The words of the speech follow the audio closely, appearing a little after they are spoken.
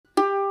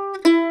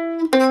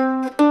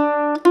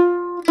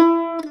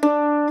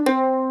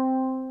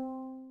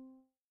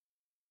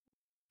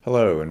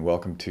and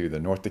welcome to the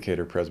North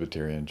Decatur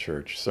Presbyterian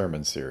Church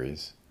Sermon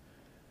Series.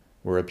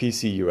 We're a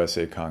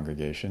PCUSA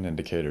congregation in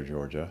Decatur,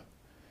 Georgia.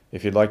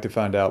 If you'd like to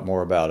find out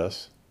more about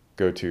us,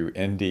 go to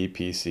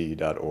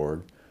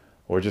ndpc.org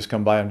or just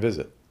come by and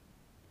visit.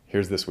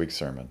 Here's this week's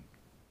sermon.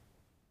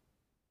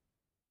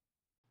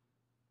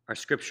 Our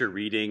scripture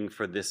reading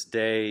for this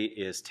day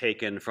is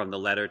taken from the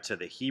letter to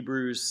the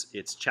Hebrews.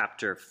 It's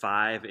chapter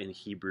 5 in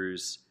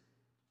Hebrews,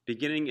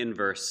 beginning in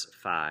verse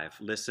 5.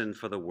 Listen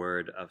for the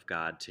word of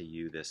God to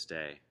you this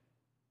day.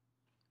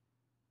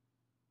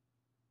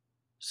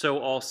 So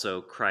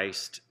also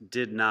Christ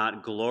did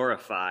not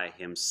glorify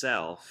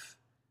himself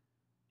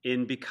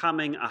in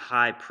becoming a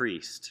high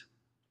priest,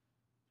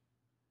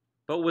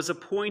 but was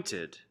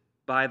appointed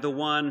by the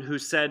one who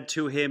said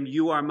to him,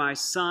 "You are my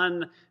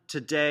son,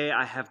 today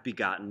I have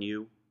begotten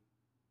you."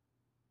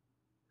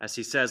 As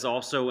he says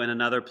also in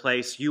another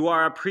place, "You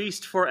are a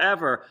priest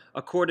forever,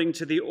 according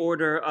to the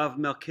order of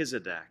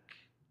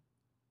Melchizedek."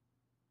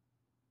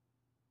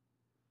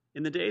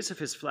 In the days of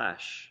his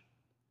flesh,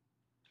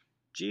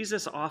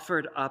 Jesus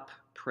offered up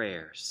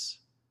prayers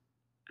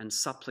and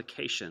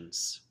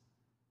supplications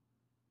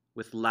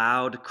with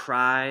loud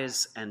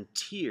cries and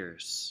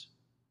tears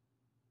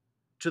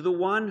to the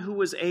one who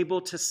was able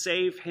to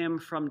save him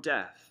from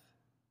death.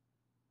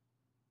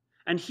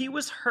 And he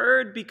was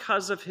heard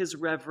because of his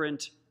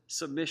reverent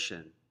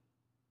submission.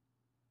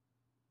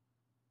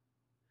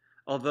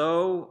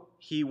 Although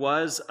he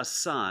was a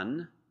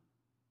son,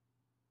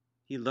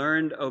 he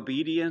learned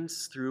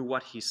obedience through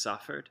what he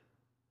suffered.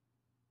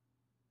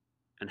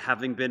 And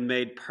having been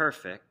made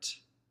perfect,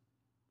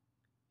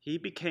 he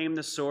became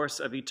the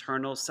source of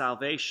eternal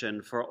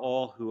salvation for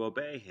all who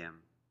obey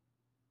him,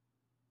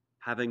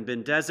 having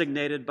been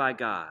designated by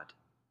God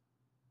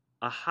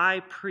a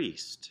high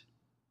priest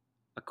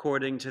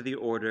according to the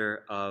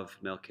order of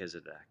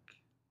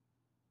Melchizedek.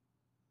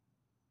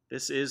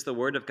 This is the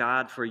word of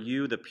God for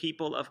you, the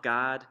people of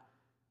God.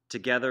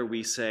 Together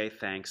we say,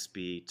 thanks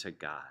be to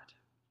God.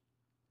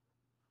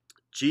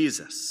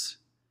 Jesus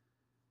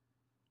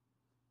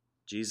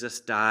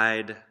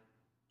died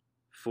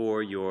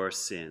for your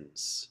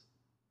sins.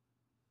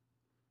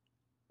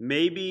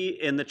 Maybe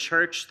in the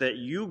church that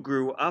you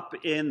grew up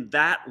in,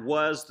 that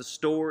was the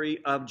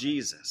story of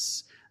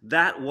Jesus.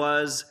 That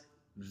was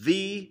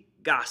the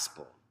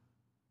gospel.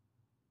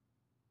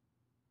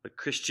 But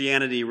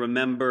Christianity,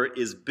 remember,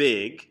 is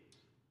big,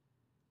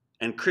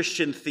 and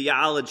Christian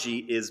theology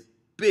is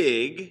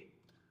big,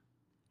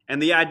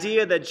 and the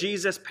idea that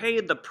Jesus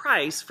paid the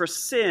price for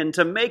sin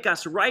to make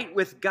us right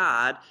with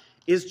God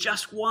is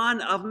just one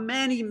of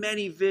many,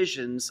 many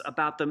visions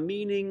about the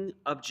meaning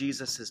of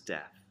Jesus'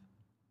 death.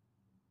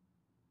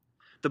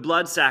 The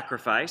blood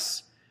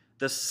sacrifice,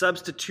 the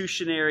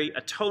substitutionary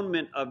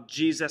atonement of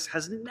Jesus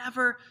has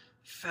never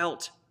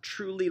felt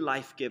truly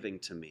life-giving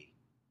to me.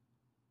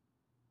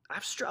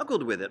 I've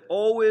struggled with it,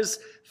 always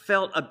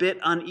felt a bit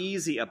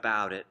uneasy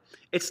about it.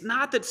 It's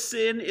not that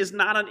sin is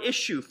not an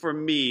issue for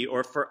me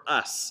or for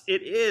us.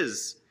 It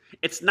is.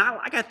 It's not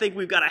like I think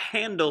we've got a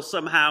handle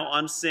somehow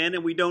on sin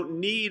and we don't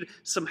need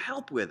some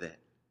help with it.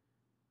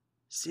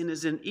 Sin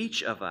is in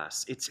each of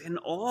us. It's in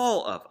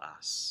all of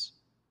us.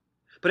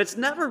 But it's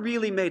never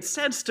really made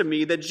sense to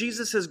me that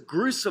Jesus'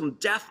 gruesome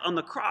death on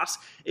the cross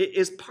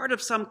is part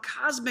of some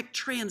cosmic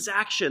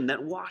transaction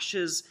that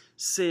washes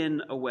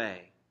sin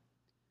away.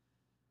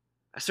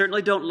 I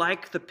certainly don't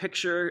like the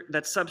picture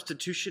that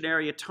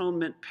substitutionary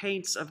atonement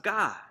paints of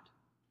God.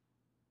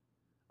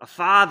 A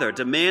father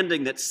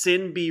demanding that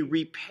sin be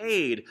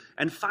repaid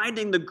and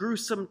finding the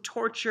gruesome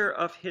torture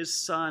of his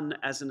son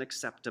as an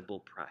acceptable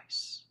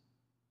price.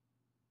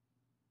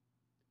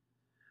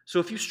 So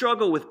if you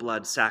struggle with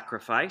blood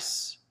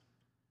sacrifice,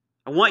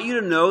 I want you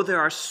to know there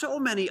are so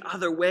many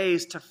other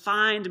ways to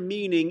find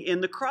meaning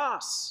in the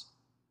cross.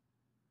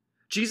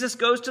 Jesus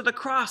goes to the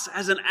cross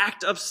as an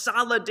act of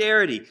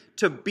solidarity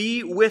to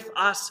be with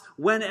us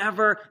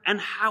whenever and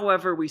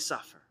however we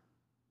suffer.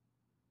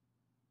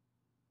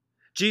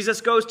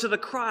 Jesus goes to the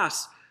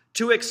cross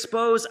to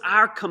expose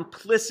our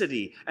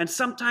complicity and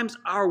sometimes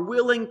our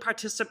willing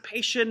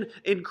participation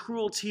in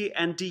cruelty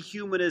and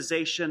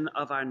dehumanization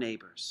of our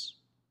neighbors.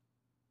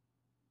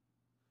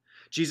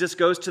 Jesus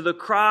goes to the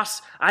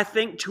cross, I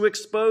think, to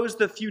expose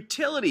the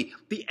futility,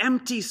 the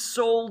empty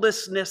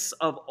soullessness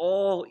of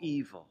all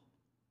evil.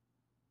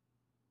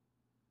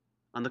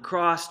 On the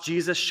cross,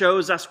 Jesus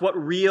shows us what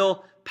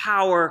real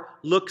power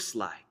looks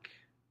like.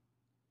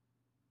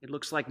 It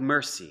looks like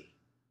mercy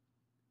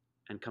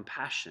and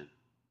compassion.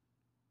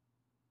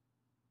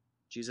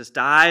 Jesus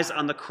dies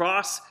on the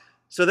cross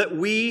so that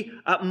we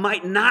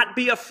might not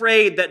be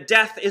afraid that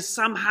death is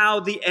somehow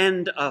the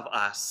end of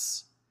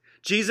us.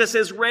 Jesus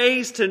is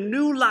raised to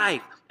new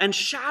life and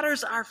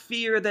shatters our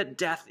fear that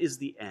death is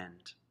the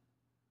end.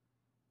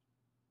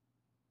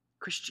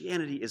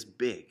 Christianity is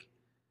big.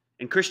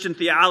 And Christian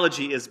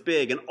theology is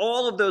big, and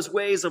all of those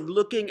ways of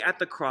looking at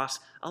the cross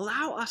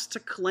allow us to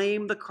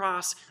claim the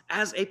cross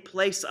as a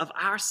place of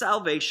our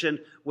salvation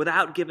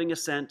without giving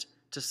assent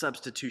to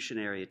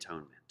substitutionary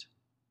atonement.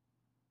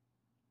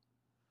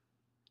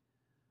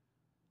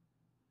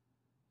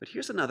 But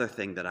here's another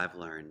thing that I've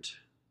learned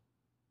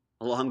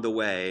along the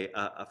way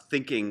of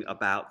thinking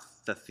about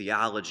the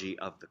theology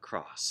of the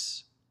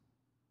cross.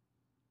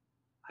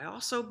 I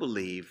also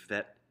believe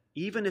that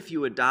even if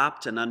you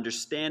adopt an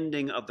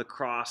understanding of the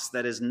cross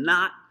that is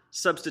not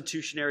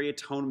substitutionary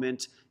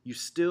atonement, you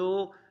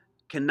still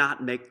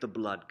cannot make the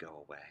blood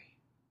go away.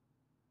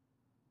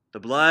 The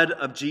blood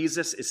of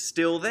Jesus is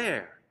still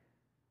there.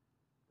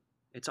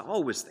 It's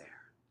always there.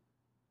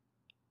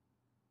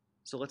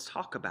 So let's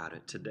talk about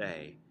it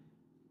today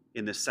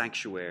in the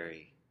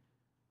sanctuary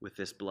with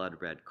this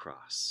blood-red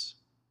cross.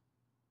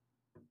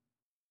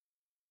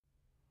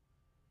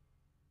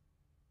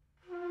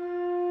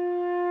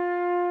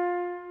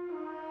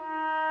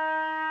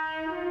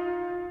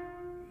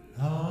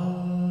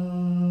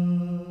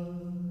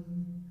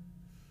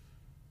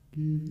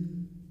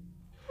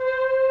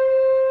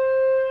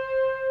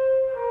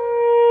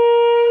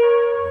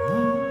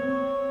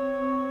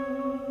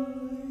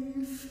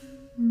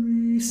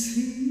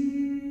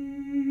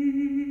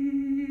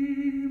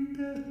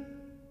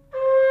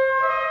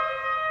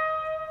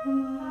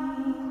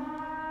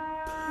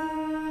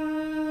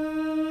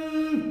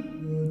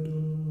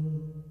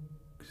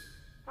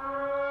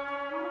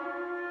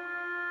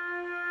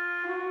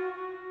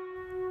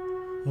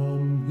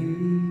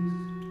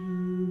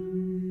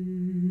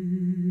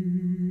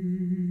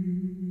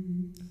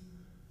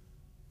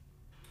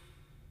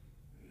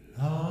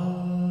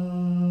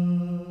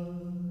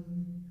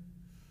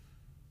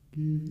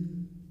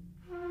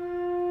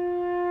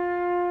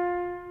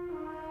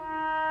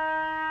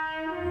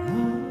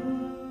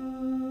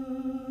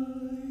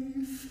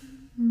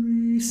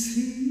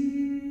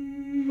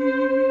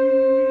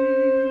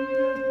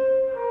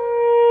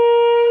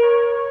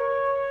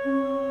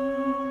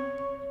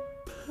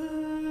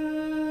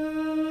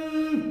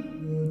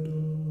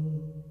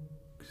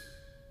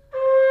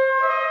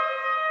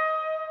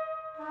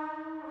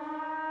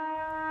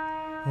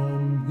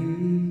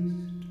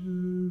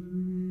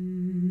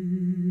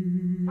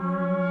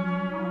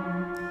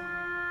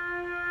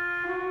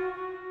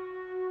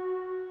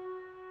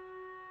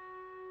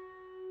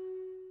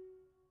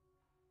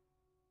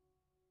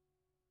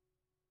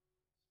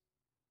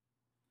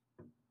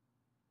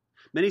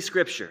 Many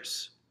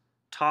scriptures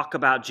talk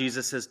about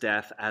Jesus'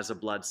 death as a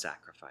blood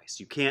sacrifice.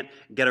 You can't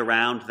get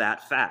around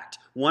that fact.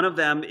 One of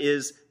them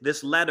is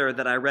this letter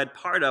that I read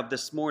part of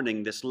this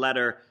morning, this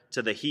letter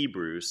to the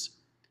Hebrews.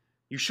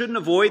 You shouldn't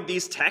avoid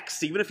these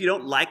texts, even if you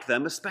don't like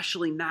them,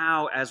 especially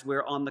now as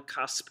we're on the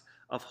cusp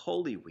of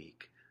Holy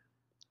Week.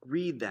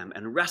 Read them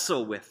and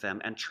wrestle with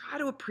them and try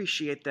to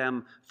appreciate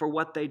them for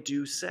what they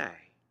do say.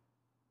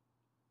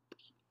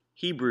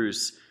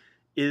 Hebrews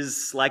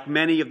is, like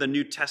many of the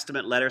New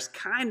Testament letters,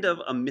 kind of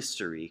a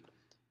mystery.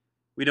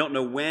 We don't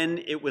know when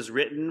it was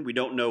written. We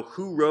don't know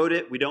who wrote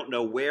it. We don't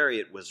know where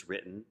it was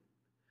written.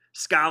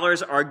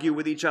 Scholars argue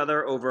with each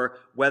other over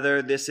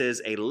whether this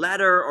is a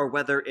letter or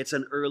whether it's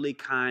an early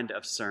kind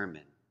of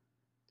sermon.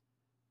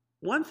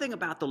 One thing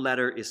about the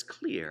letter is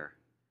clear,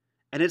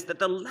 and it's that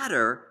the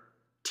letter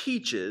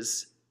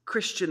teaches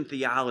Christian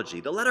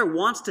theology. The letter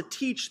wants to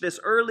teach this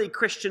early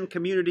Christian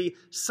community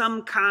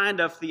some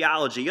kind of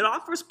theology. It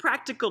offers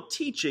practical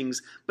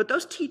teachings, but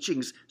those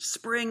teachings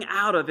spring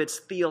out of its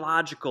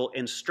theological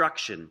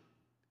instruction.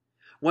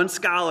 One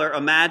scholar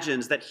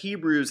imagines that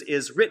Hebrews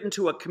is written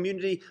to a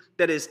community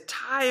that is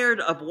tired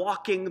of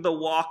walking the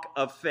walk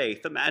of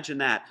faith. Imagine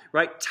that,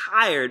 right?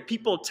 Tired,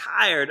 people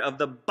tired of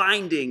the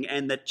binding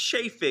and the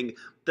chafing,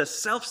 the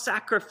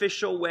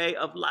self-sacrificial way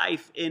of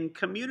life in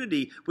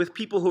community with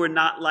people who are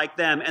not like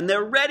them. And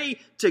they're ready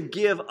to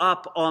give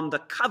up on the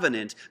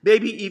covenant,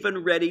 maybe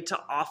even ready to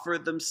offer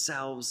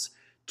themselves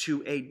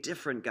to a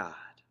different God.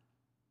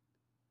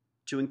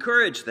 To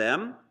encourage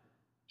them,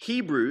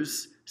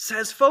 Hebrews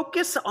says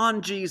focus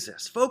on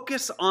Jesus,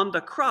 focus on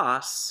the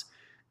cross,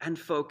 and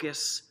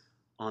focus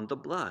on the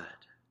blood.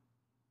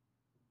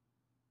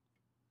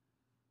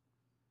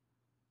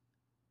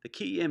 The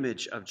key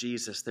image of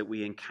Jesus that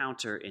we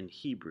encounter in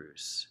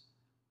Hebrews,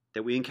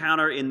 that we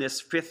encounter in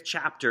this 5th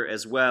chapter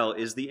as well,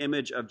 is the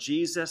image of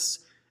Jesus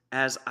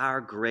as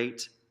our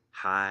great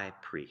high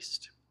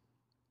priest.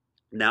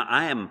 Now,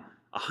 I am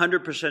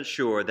 100%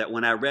 sure that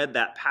when I read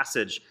that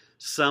passage,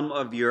 some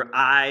of your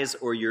eyes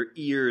or your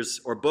ears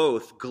or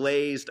both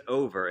glazed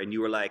over and you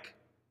were like,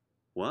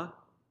 what?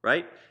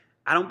 Right?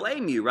 I don't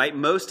blame you, right?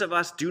 Most of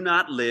us do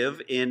not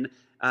live in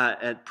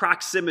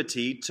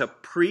proximity to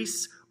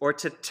priests or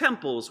to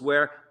temples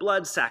where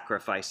blood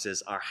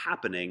sacrifices are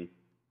happening.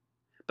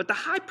 But the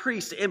high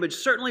priest image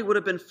certainly would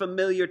have been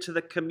familiar to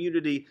the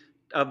community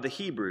of the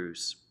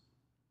Hebrews.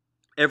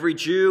 Every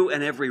Jew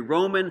and every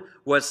Roman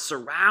was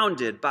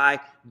surrounded by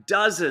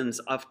dozens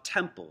of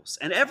temples,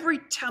 and every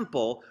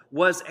temple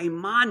was a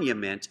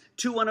monument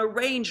to an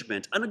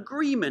arrangement, an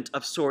agreement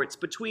of sorts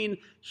between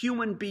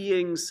human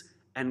beings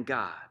and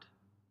God.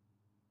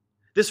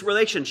 This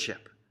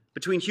relationship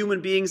between human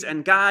beings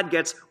and God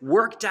gets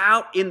worked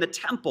out in the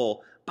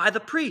temple by the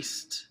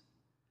priest.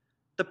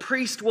 The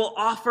priest will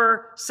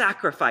offer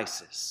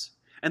sacrifices,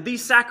 And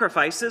these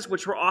sacrifices,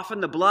 which were often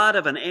the blood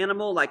of an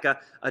animal like a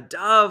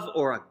dove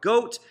or a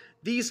goat,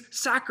 these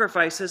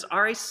sacrifices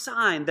are a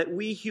sign that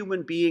we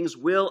human beings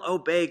will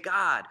obey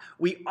God.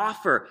 We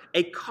offer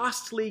a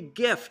costly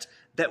gift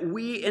that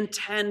we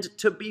intend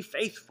to be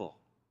faithful.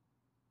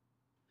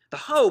 The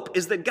hope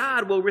is that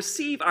God will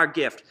receive our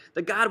gift,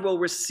 that God will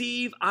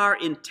receive our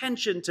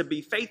intention to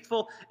be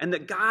faithful, and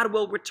that God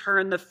will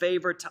return the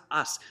favor to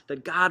us,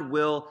 that God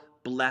will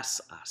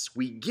bless us.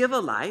 We give a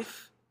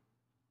life,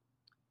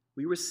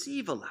 we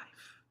receive a life.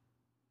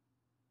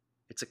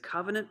 It's a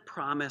covenant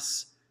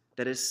promise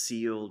that is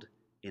sealed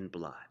in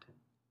blood.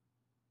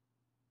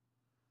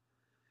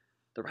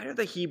 The writer of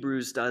the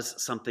Hebrews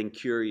does something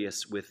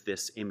curious with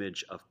this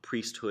image of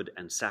priesthood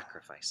and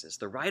sacrifices.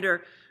 The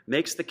writer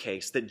makes the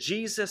case that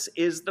Jesus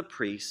is the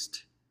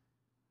priest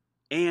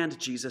and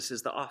Jesus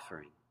is the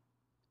offering.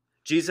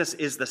 Jesus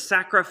is the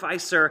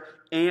sacrificer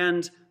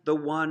and the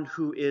one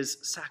who is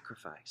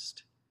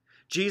sacrificed.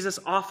 Jesus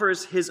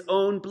offers his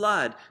own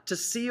blood to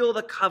seal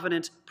the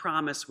covenant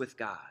promise with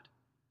God.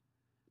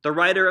 The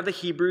writer of the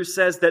Hebrews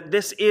says that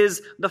this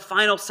is the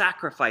final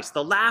sacrifice,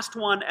 the last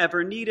one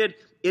ever needed.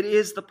 It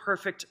is the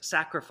perfect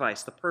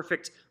sacrifice, the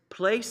perfect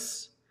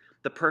place,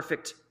 the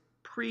perfect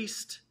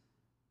priest,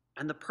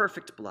 and the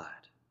perfect blood.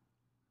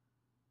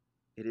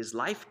 It is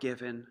life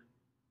given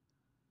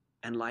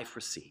and life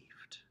received.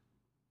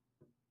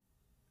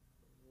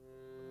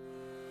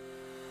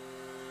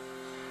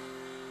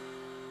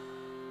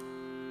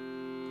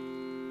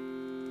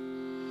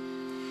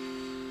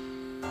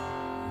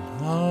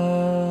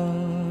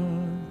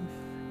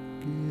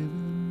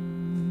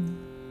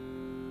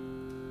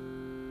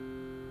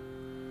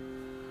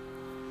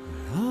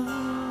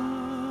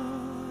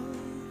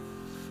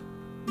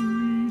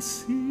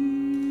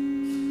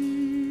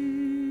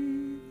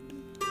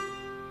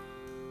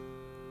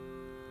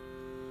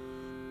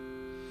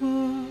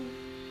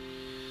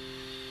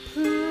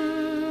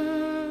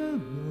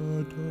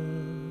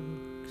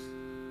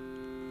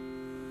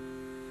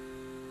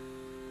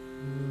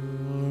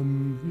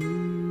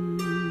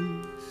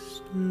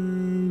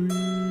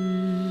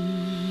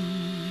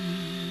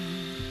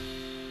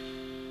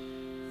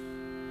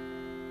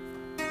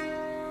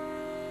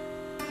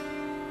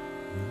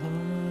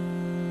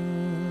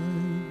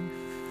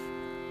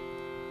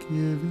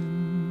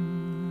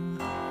 Given,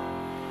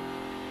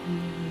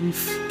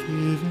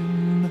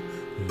 life-giving,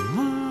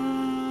 life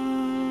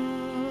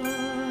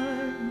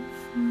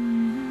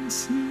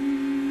received.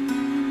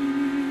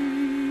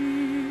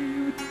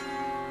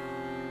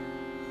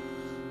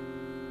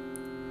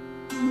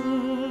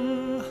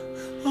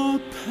 A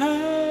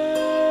paradox,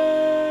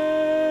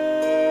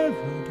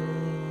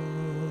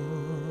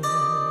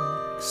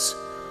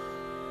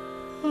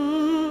 a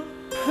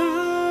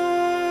paradox.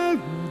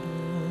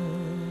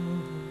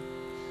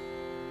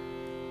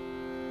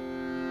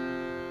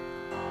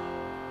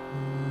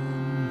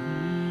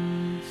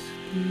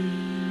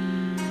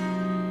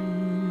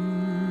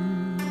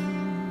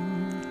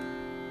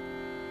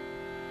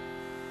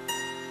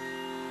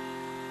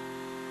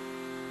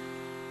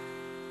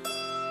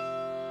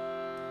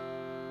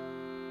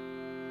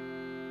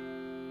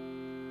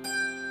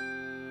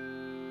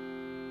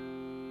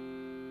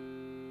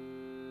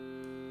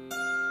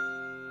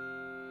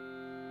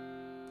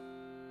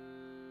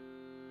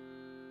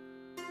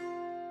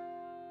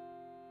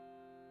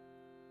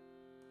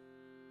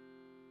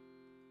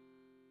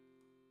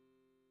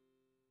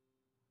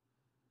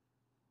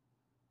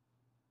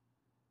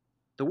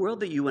 The world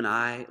that you and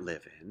I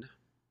live in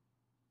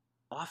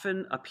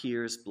often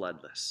appears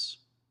bloodless.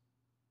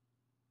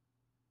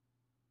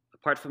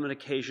 Apart from an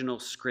occasional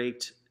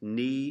scraped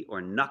knee or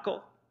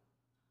knuckle,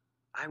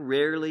 I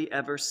rarely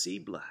ever see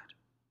blood,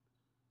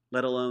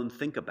 let alone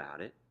think about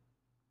it.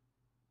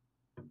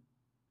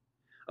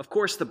 Of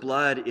course, the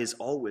blood is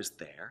always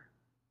there.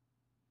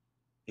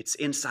 It's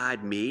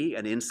inside me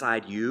and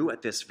inside you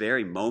at this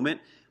very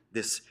moment,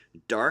 this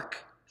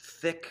dark,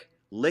 thick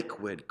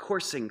liquid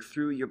coursing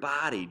through your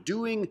body,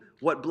 doing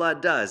what blood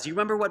does. You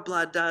remember what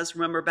blood does?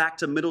 Remember back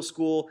to middle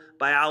school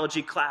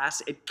biology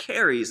class? It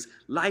carries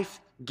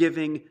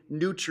life-giving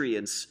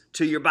nutrients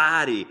to your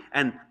body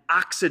and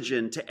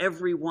oxygen to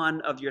every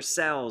one of your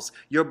cells.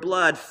 Your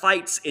blood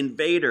fights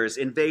invaders,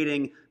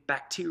 invading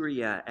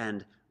bacteria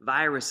and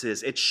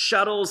viruses. It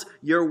shuttles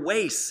your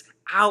waste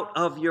out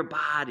of your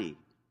body.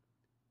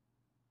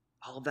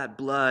 All of that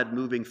blood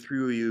moving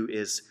through you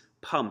is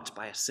pumped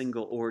by a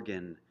single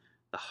organ,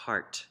 the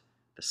heart,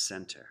 the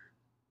center.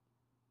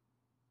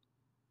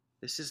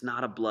 This is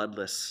not a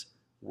bloodless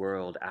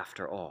world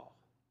after all.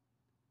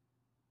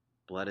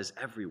 Blood is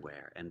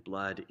everywhere, and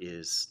blood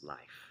is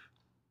life.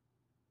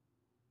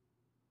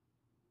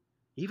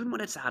 Even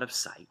when it's out of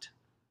sight,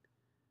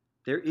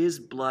 there is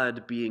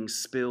blood being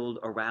spilled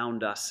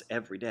around us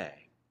every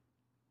day.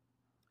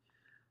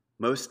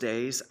 Most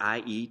days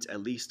I eat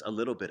at least a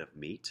little bit of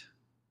meat.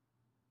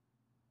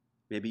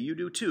 Maybe you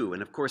do too,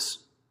 and of course,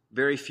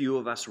 very few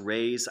of us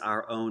raise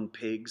our own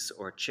pigs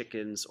or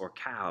chickens or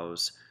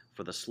cows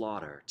for the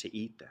slaughter to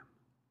eat them.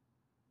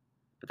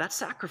 But that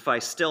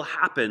sacrifice still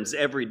happens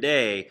every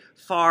day,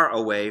 far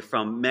away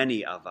from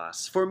many of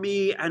us. For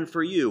me and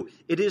for you,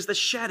 it is the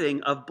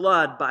shedding of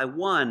blood by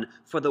one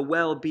for the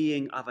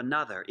well-being of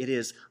another. It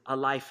is a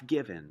life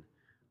given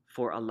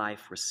for a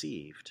life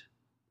received.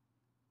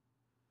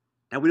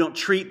 Now, we don't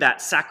treat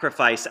that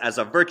sacrifice as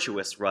a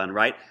virtuous run,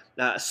 right?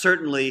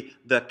 Certainly,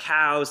 the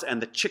cows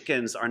and the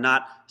chickens are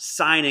not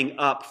signing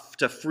up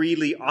to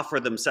freely offer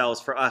themselves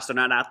for us. They're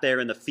not out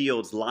there in the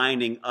fields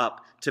lining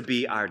up to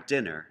be our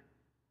dinner.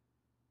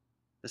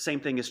 The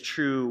same thing is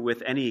true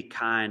with any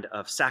kind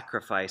of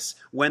sacrifice.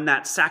 When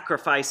that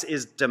sacrifice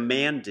is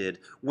demanded,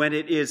 when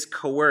it is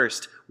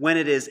coerced, when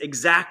it is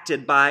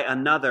exacted by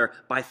another,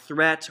 by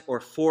threat or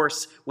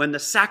force, when the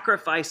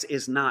sacrifice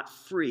is not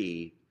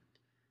free,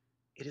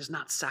 it is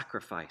not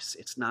sacrifice,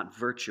 it's not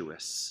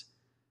virtuous,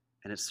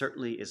 and it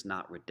certainly is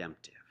not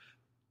redemptive.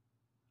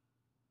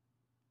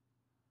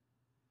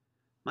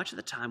 Much of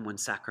the time when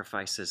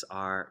sacrifices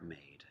are made,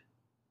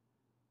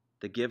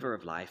 the giver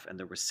of life and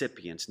the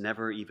recipient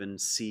never even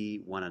see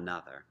one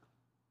another.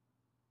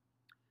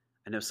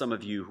 I know some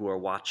of you who are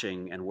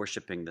watching and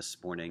worshiping this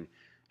morning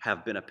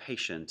have been a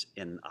patient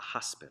in a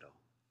hospital,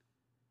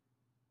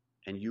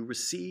 and you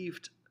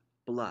received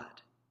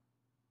blood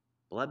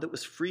that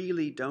was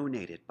freely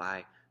donated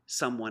by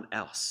someone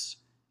else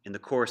in the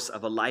course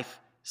of a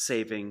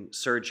life-saving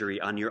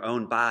surgery on your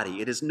own body.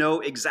 It is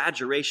no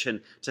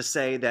exaggeration to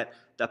say that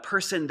the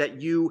person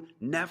that you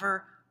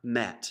never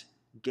met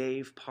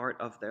gave part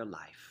of their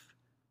life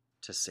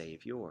to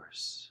save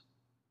yours.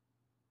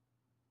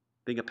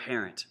 Being a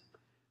parent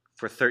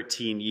for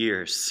 13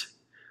 years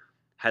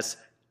has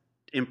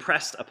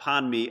impressed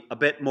upon me a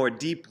bit more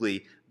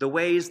deeply the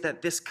ways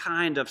that this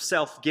kind of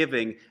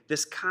self-giving,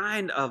 this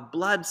kind of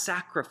blood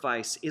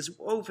sacrifice is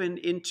woven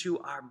into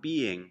our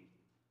being.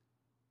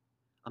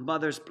 A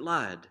mother's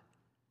blood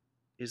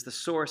is the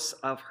source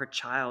of her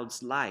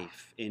child's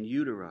life in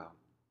utero.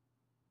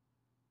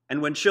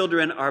 And when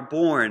children are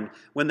born,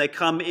 when they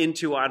come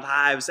into our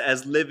lives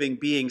as living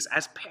beings,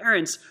 as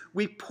parents,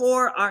 we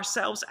pour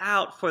ourselves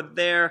out for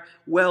their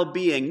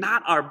well-being,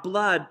 not our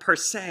blood per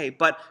se,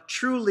 but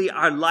truly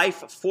our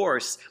life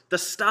force, the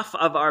stuff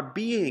of our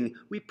being.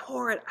 We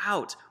pour it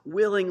out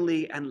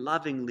willingly and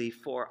lovingly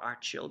for our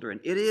children.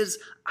 It is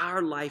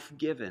our life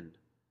given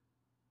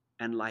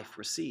and life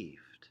received.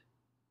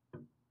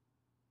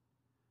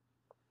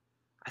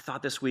 I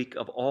thought this week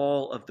of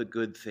all of the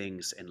good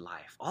things in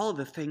life, all of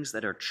the things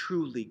that are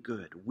truly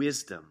good: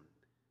 wisdom,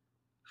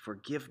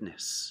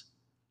 forgiveness,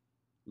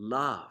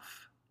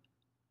 love,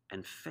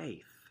 and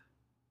faith.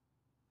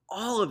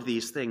 All of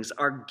these things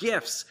are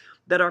gifts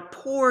that are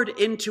poured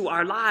into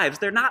our lives.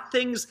 They're not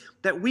things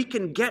that we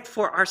can get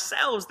for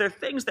ourselves. They're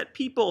things that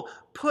people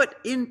put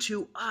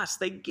into us.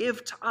 They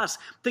give to us.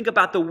 Think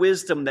about the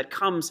wisdom that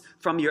comes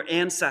from your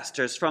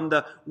ancestors, from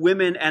the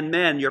women and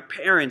men, your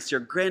parents,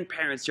 your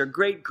grandparents, your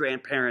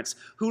great-grandparents,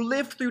 who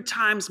lived through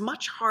times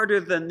much harder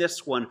than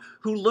this one,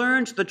 who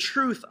learned the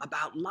truth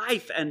about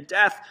life and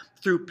death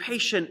through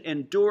patient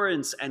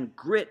endurance and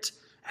grit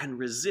and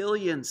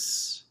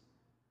resilience.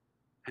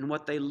 And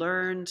what they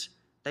learned,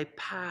 they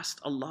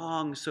passed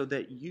along so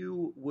that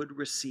you would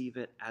receive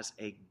it as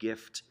a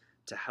gift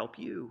to help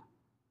you.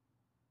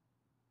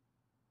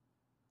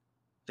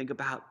 Think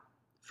about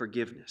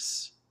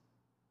forgiveness.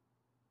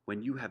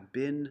 When you have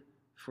been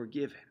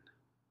forgiven,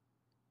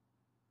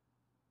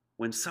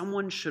 when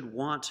someone should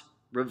want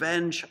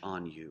revenge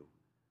on you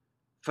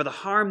for the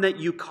harm that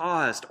you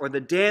caused or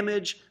the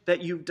damage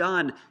that you've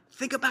done,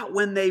 think about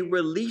when they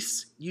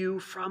release you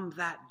from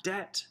that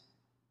debt.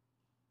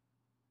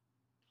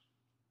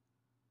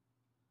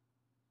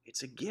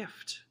 It's a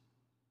gift,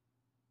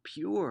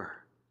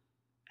 pure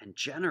and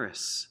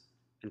generous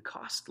and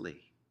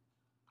costly.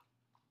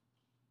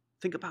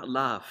 Think about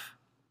love.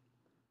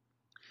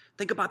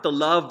 Think about the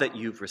love that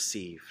you've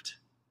received.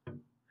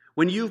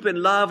 When you've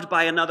been loved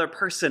by another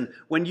person,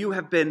 when you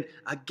have been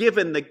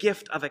given the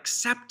gift of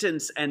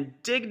acceptance and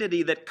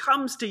dignity that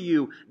comes to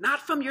you,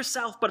 not from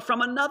yourself, but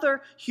from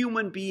another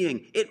human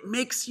being, it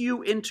makes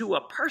you into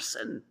a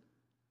person.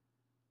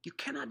 You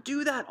cannot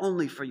do that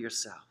only for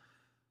yourself.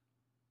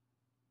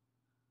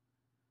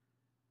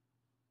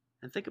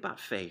 And think about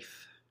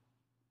faith.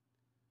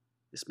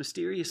 This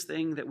mysterious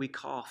thing that we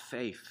call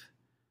faith.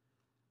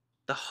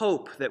 The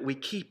hope that we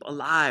keep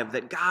alive,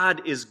 that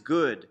God is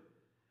good,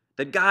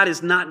 that God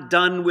is not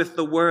done with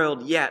the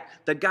world yet,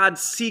 that God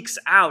seeks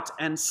out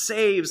and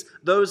saves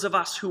those of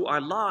us who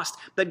are lost,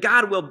 that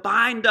God will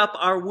bind up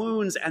our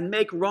wounds and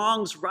make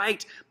wrongs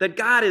right, that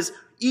God is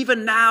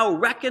even now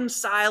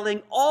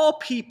reconciling all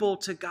people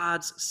to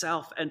God's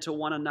self and to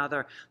one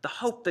another, the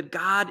hope that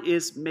God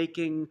is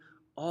making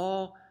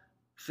all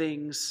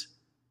things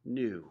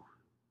new.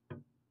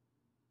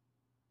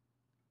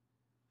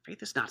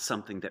 Faith is not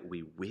something that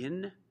we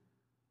win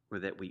or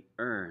that we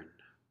earn.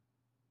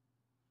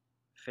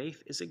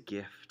 Faith is a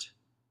gift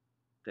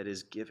that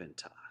is given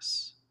to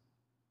us.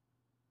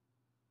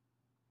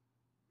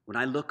 When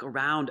I look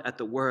around at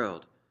the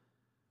world,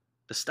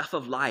 the stuff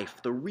of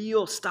life, the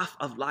real stuff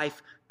of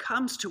life,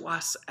 comes to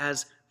us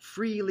as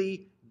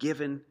freely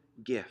given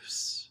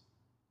gifts.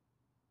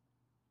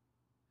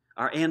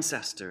 Our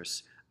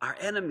ancestors, our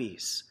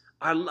enemies,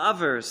 our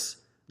lovers,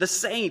 the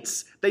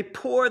saints, they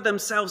pour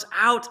themselves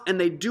out and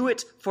they do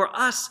it for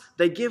us.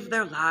 They give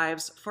their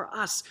lives for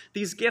us.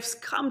 These gifts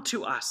come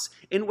to us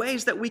in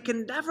ways that we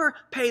can never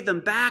pay them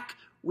back.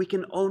 We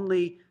can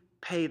only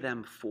pay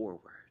them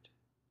forward.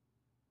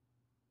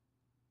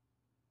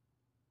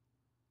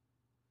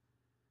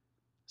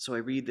 So I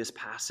read this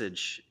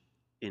passage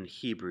in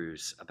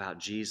Hebrews about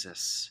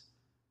Jesus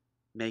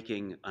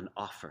making an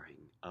offering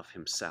of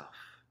himself.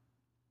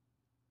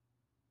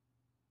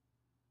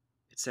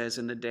 It says,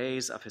 in the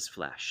days of his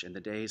flesh, in the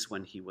days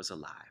when he was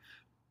alive,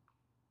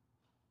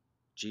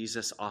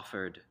 Jesus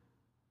offered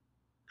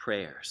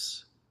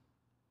prayers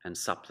and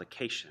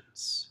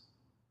supplications,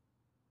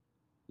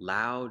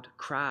 loud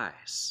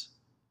cries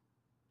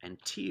and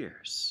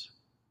tears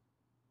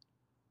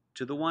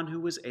to the one who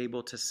was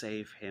able to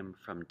save him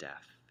from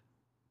death.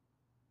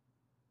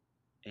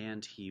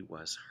 And he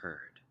was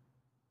heard.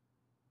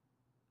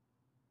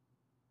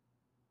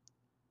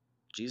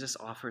 Jesus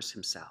offers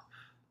himself.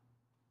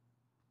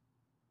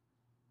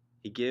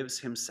 He gives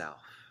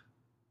himself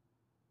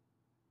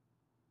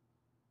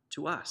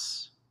to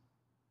us,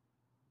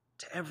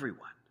 to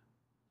everyone.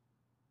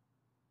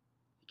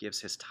 He gives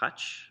his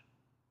touch,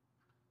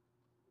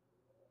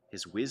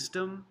 his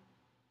wisdom,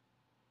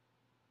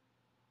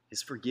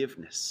 his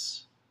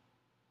forgiveness,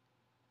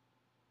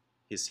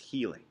 his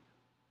healing,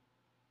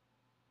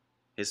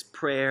 his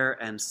prayer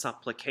and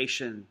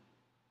supplication,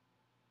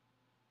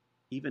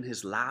 even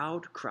his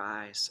loud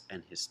cries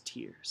and his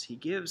tears. He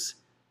gives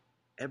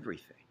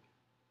everything.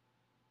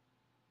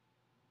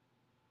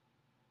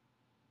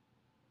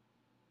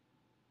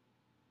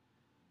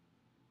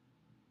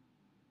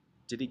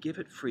 Did he give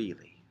it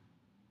freely?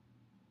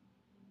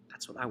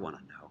 That's what I want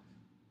to know.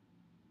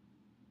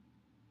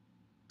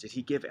 Did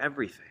he give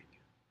everything?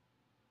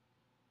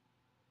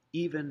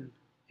 Even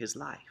his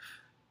life?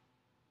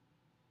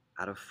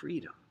 Out of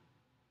freedom?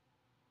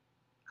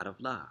 Out of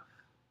love?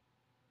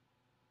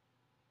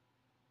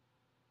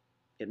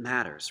 It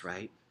matters,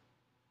 right?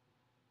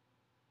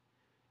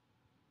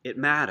 It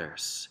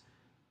matters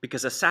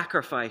because a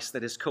sacrifice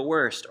that is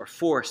coerced or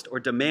forced or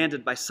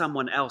demanded by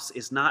someone else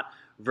is not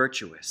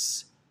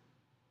virtuous.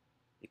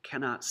 It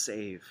cannot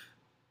save,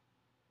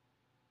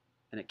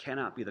 and it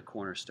cannot be the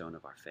cornerstone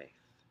of our faith.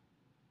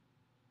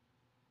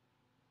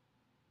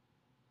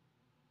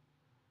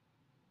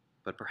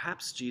 But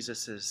perhaps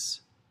Jesus'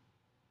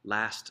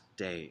 last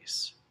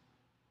days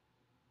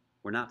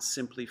were not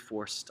simply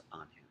forced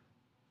on him.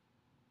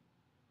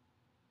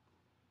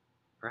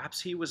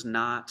 Perhaps he was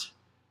not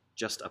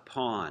just a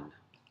pawn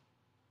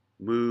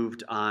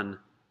moved on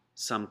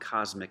some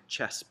cosmic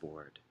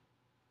chessboard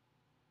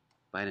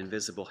by an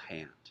invisible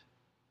hand.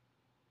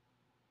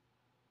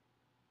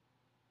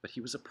 But he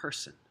was a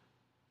person,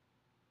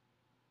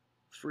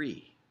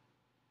 free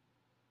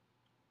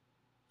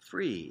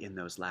in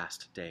those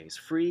last days,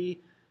 free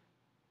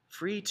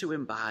to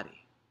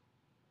embody,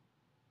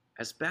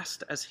 as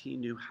best as he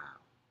knew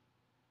how,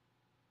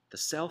 the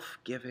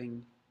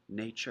self-giving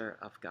nature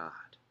of God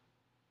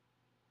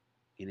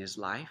in his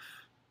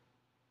life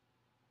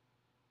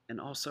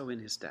and also in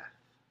his death.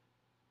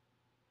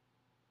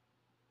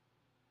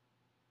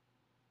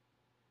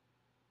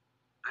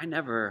 I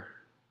never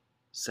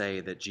say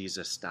that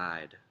Jesus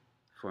died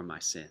for my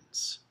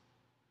sins.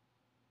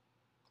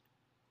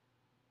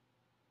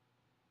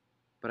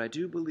 But I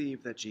do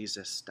believe that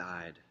Jesus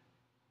died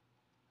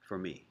for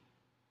me,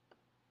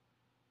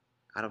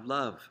 out of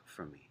love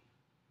for me.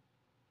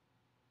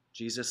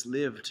 Jesus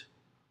lived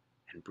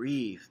and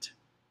breathed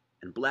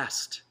and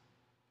blessed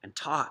and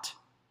taught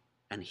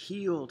and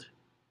healed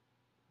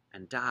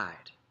and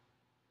died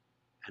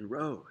and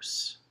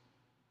rose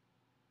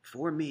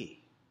for me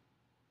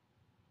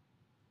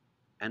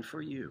and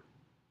for you.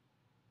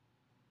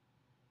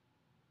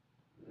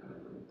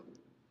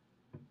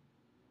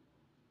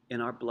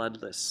 In our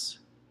bloodless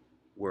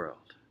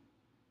world,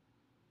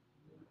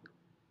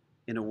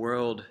 in a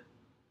world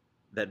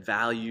that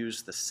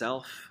values the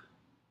self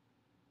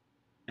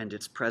and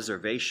its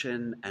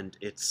preservation and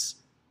its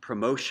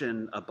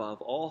promotion above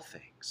all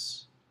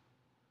things,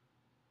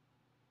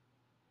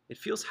 it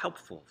feels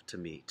helpful to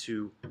me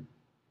to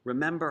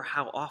remember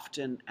how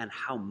often and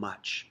how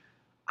much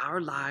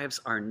our lives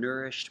are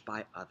nourished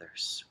by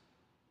others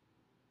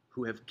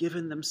who have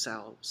given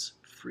themselves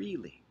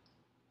freely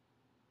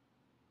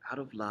out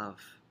of love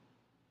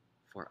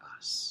for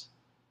us.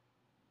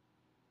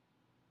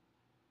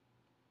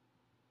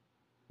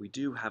 We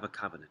do have a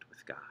covenant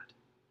with God.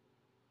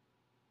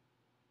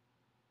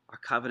 Our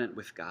covenant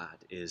with God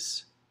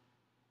is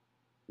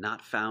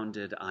not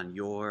founded on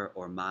your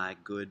or my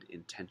good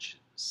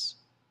intentions,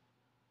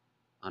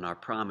 on our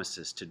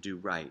promises to do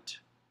right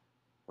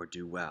or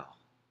do well.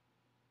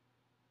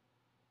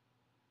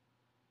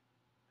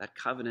 That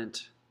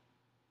covenant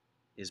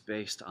is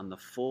based on the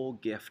full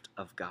gift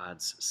of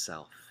God's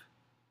self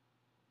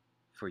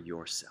for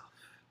yourself.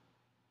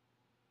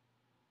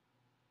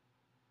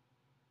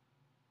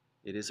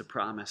 It is a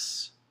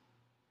promise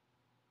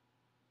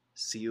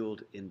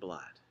sealed in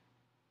blood.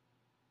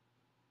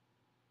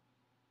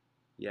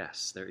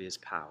 Yes, there is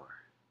power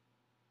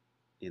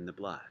in the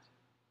blood.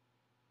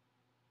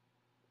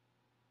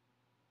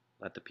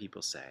 Let the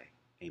people say,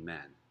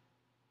 Amen.